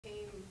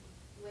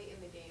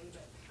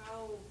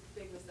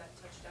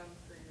touchdown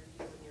for you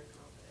and your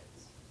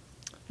confidence?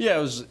 Yeah,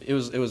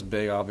 it was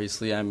big.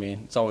 Obviously, I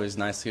mean, it's always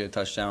nice to get a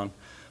touchdown.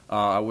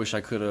 I wish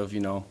I could have,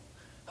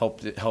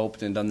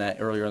 helped and done that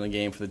earlier in the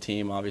game for the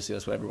team. Obviously,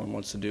 that's what everyone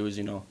wants to do is,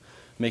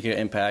 make an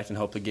impact and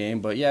help the game.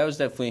 But yeah, it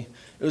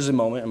was a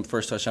moment. My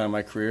first touchdown in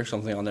my career,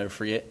 something I'll never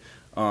forget.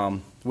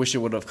 Wish it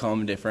would have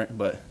come different,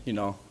 but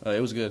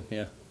it was good.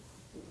 Yeah.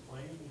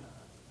 Playing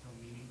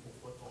meaningful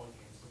football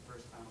games the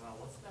first time around,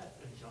 what's that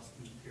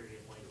adjustment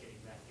period like getting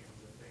back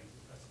into things,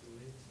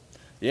 especially?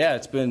 Yeah,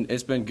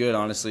 it's been good,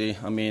 honestly.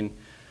 I mean,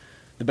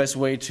 the best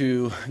way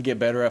to get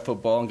better at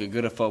football and get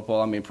good at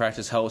football, I mean,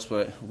 practice helps,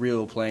 but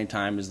real playing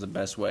time is the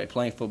best way.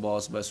 Playing football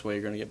is the best way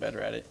you're going to get better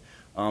at it.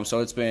 So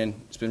it's been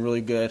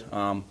really good.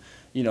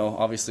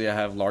 Obviously I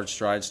have large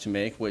strides to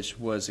make, which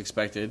was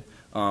expected,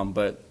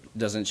 but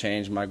doesn't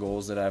change my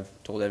goals that I've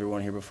told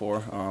everyone here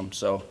before.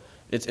 So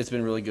it's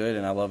been really good,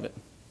 and I love it.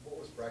 What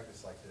was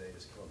practice like today,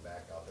 just coming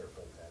back out there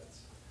full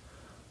pads?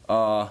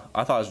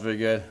 I thought it was very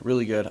good,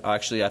 really good.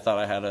 Actually, I thought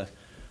I had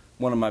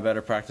one of my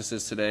better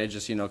practices today.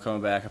 Just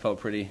coming back, I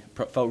felt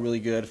really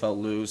good, felt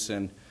loose,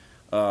 and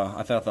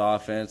I thought the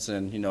offense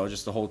and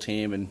just the whole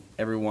team and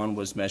everyone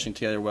was meshing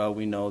together well.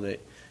 We know that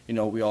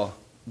we all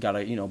got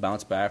to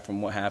bounce back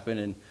from what happened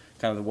and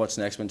kind of the what's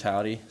next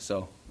mentality.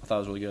 So I thought it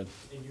was really good.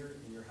 In your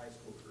high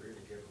school career,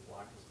 did you ever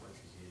block as much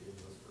as you did in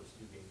those first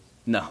two games?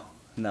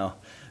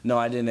 No,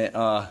 I didn't.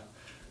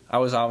 I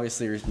was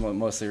obviously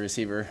mostly a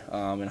receiver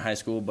in high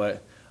school,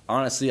 but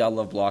honestly, I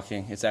love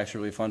blocking. It's actually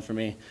really fun for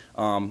me.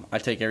 I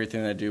take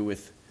everything that I do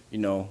with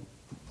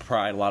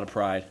pride, a lot of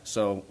pride.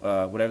 So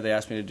whatever they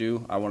ask me to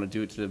do, I want to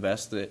do it to the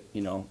best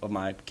of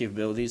my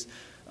capabilities.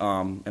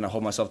 And I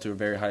hold myself to a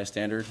very high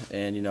standard.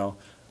 And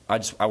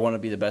I want to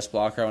be the best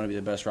blocker. I want to be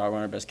the best route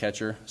runner, best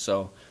catcher.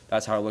 So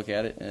that's how I look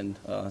at it, and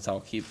that's how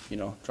I'll keep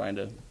trying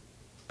to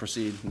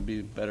proceed and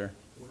be better.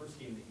 The first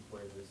game that you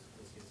played was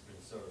against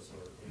Minnesota, so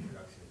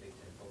introduction to Big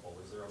Ten football.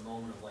 Was there a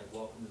moment of like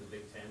welcome to the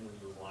Big Ten when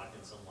you were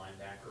blocking some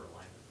linebacker or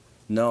lineman?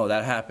 No,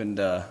 that happened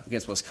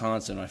against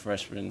Wisconsin my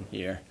freshman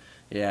year.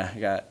 Yeah, I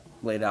got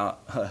laid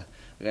out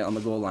on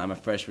the goal line my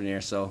freshman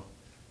year. So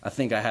I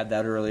think I had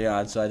that early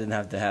on, so I didn't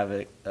have to have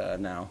it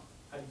now.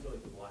 How do you feel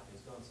like the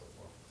blocking's gone so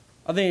far?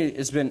 I think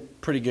it's been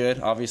pretty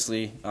good.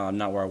 Obviously,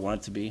 not where I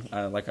want it to be.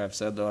 Like I've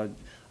said, though,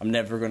 I'm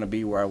never going to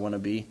be where I want to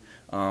be.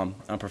 I'm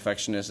a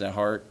perfectionist at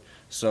heart,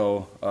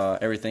 so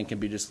everything can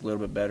be just a little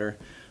bit better.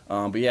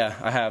 But yeah,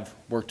 I have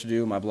work to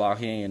do, my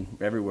blocking and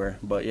everywhere.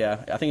 But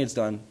yeah, I think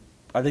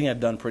I've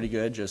done pretty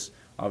good. Just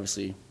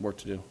obviously work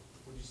to do.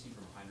 What did you see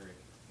from Heinrich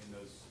in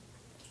those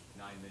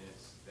 9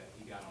 minutes that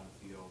he got on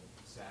the field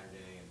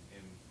Saturday,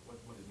 and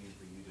what does it mean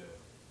for you to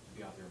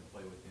be out there and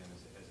play with him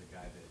as a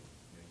guy that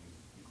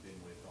you've been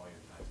with all your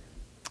time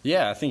here?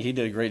 Yeah, I think he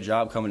did a great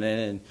job coming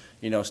in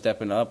and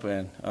stepping up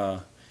and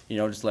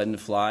just letting it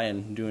fly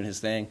and doing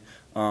his thing.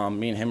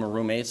 Me and him were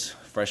roommates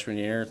freshman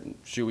year.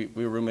 We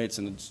were roommates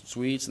in the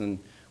suites, and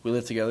we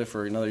lived together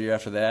for another year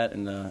after that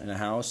in a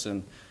house.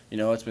 And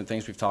it's been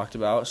things we've talked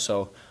about.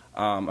 So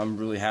I'm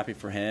really happy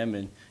for him,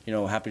 and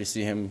happy to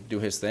see him do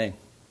his thing.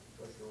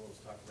 Coach Rowles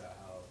talked about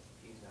how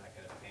he's not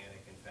going to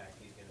panic. In fact,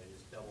 he's going to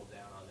just double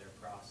down on their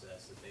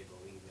process that they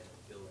believe in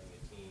building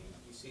a team.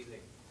 You see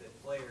the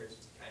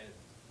players kind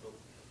of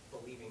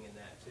believing in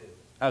that too.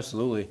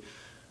 Absolutely.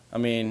 I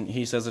mean,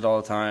 he says it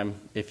all the time.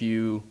 If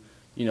you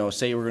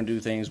say we're going to do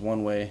things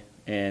one way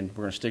and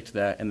we're going to stick to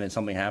that, and then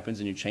something happens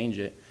and you change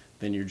it,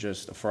 then you're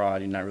just a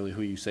fraud. You're not really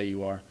who you say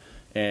you are.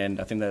 And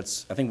I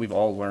think we've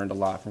all learned a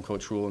lot from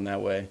Coach Rule in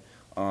that way.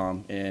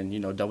 And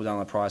double down on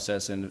the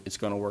process, and it's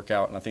going to work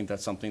out. And I think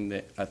that's something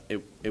that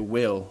it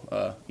will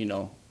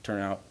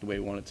turn out the way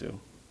we want it to. Do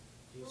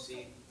you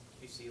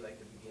see like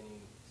the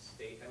beginning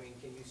state? I mean,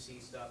 can you see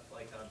stuff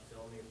like on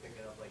film you're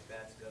picking up like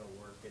that's going to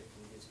work if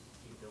we just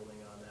keep building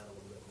on that a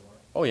little bit more?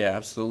 Oh yeah,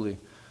 absolutely.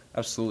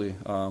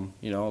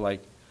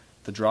 Like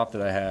the drop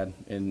that I had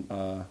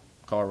in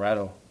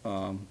Colorado.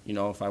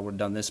 If I would have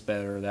done this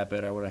better or that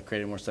better, I would have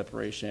created more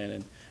separation.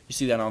 And you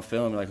see that on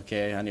film, you're like,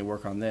 okay, I need to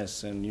work on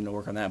this and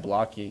work on that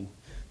blocking.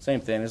 Same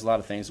thing. There's a lot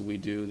of things that we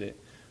do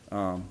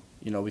that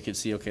we could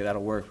see. Okay,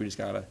 that'll work. We just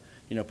gotta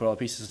put all the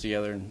pieces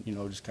together and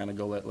just kind of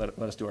go let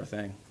us do our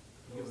thing.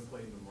 You haven't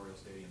played in Memorial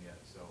Stadium yet,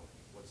 so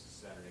what's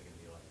Saturday going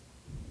to be like?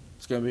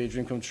 It's gonna be a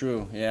dream come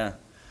true. Yeah,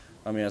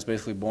 I mean I was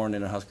basically born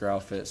in a Husker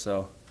outfit,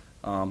 so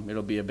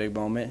it'll be a big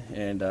moment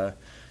and.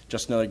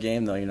 Just another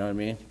game, though, you know what I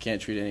mean?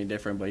 Can't treat it any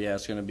different, but yeah,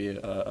 it's going to be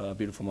a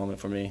beautiful moment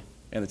for me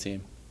and the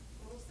team.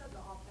 Most of the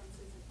offense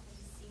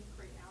isn't deep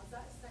right now. Is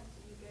that a sense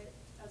that you get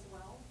as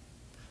well?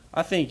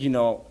 I think,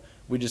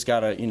 we just got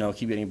to,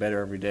 keep getting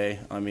better every day.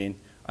 I mean,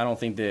 I don't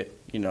think that,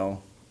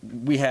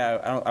 we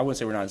have, I wouldn't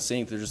say we're not in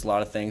sync. There's just a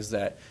lot of things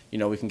that,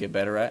 we can get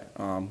better at,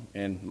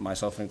 and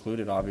myself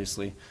included,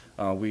 obviously.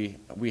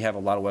 We have a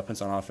lot of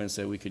weapons on offense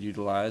that we could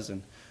utilize,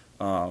 and,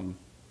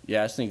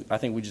 yeah, I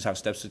think we just have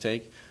steps to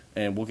take.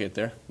 And we'll get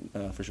there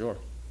for sure.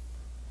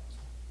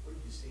 What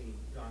have you seen?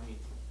 I mean,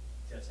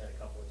 Jeff's had a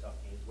couple of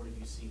tough games. What have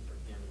you seen from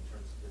him in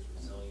terms of his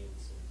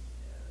resilience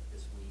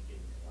this week and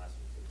last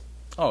week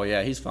too? Oh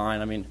yeah, he's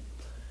fine. I mean,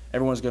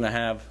 everyone's going to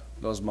have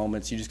those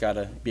moments, you just got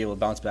to be able to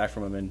bounce back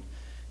from them, and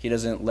he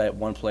doesn't let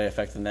one play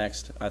affect the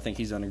next. I think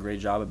he's done a great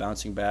job of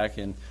bouncing back,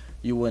 and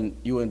you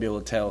wouldn't be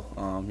able to tell,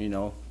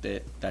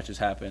 that just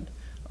happened,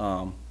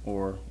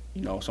 or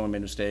someone made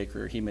a mistake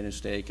or he made a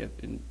mistake.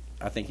 And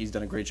I think he's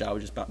done a great job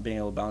of just being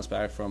able to bounce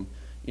back from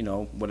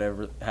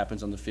whatever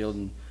happens on the field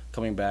and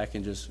coming back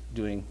and just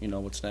doing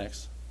what's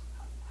next.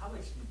 How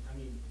much?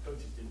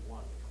 Coaches didn't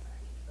want him to come back,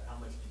 but how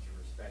much did you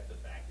respect the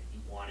fact that he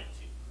wanted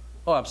to?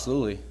 Oh,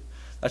 absolutely.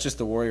 That's just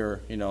the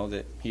warrior,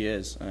 that he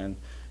is, and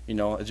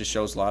it just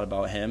shows a lot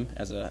about him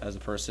as a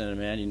person and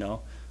a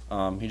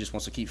man. He just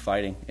wants to keep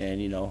fighting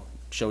and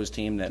show his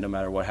team that no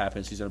matter what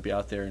happens, he's going to be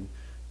out there and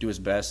do his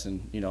best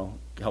and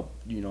help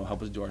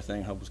us do our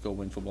thing, help us go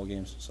win football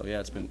games. So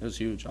yeah, it was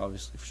huge,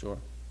 obviously, for sure.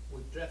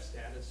 With Jeff's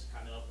status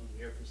kind of up in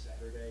the air for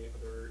Saturday, are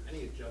there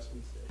any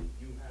adjustments that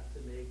you have to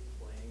make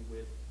playing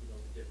with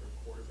the different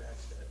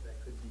quarterbacks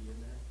that could be in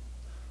there?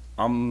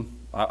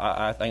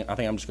 I think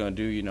I'm just going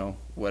to do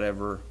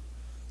whatever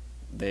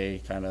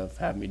they kind of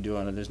have me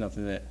doing, and there's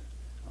nothing that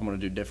I'm going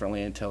to do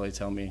differently until they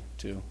tell me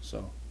to.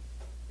 So.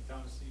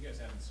 Thomas, you guys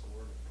haven't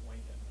scored a point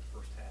in the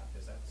first half.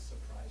 Has that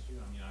surprised you?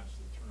 I mean,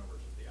 obviously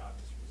turnovers are the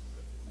obvious reason,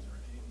 but is there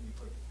anything you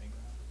put a finger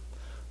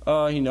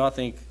on? I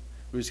think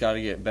we just got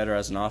to get better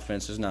as an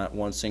offense. There's not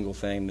one single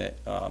thing that,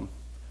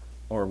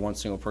 or one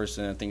single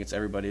person. I think it's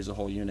everybody as a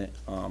whole unit.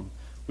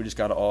 We just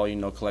got to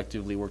all,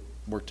 collectively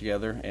work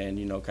together and,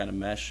 kind of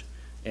mesh.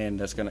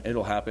 And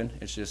it'll happen.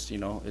 It's just,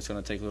 it's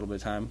going to take a little bit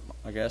of time,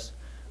 I guess.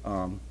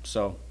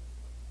 So,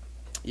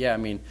 yeah, I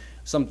mean,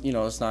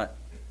 it's not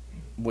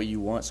what you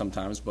want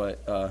sometimes,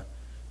 but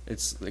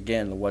it's,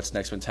 again, the what's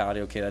next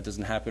mentality. Okay, that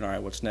doesn't happen. All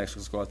right, what's next?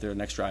 Let's go out there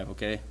next drive,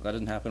 okay? That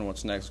doesn't happen.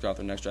 What's next? Let's go out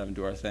there next drive and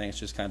do our thing. It's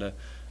just kind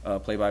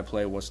of play by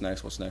play, what's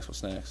next, what's next,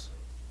 what's next.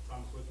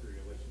 Thomas, what's your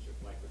relationship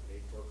like with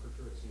Nate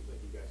Burkhardt? It seems like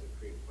you guys have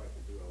created quite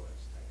the duo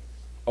as tight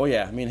ends. Oh,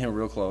 yeah, me and him are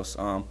real close.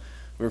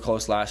 We were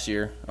close last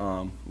year.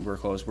 We were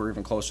close. We're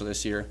even closer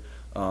this year.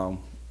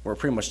 We're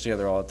pretty much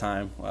together all the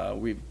time.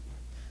 We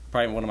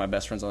probably one of my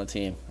best friends on the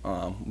team.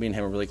 Me and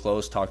him are really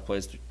close. Talk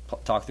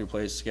through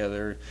plays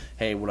together.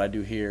 Hey, what I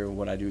do here,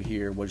 what I do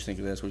here. What do you think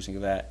of this? What do you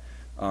think of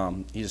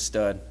that? He's a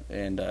stud,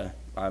 and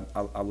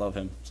I love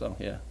him. So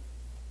yeah.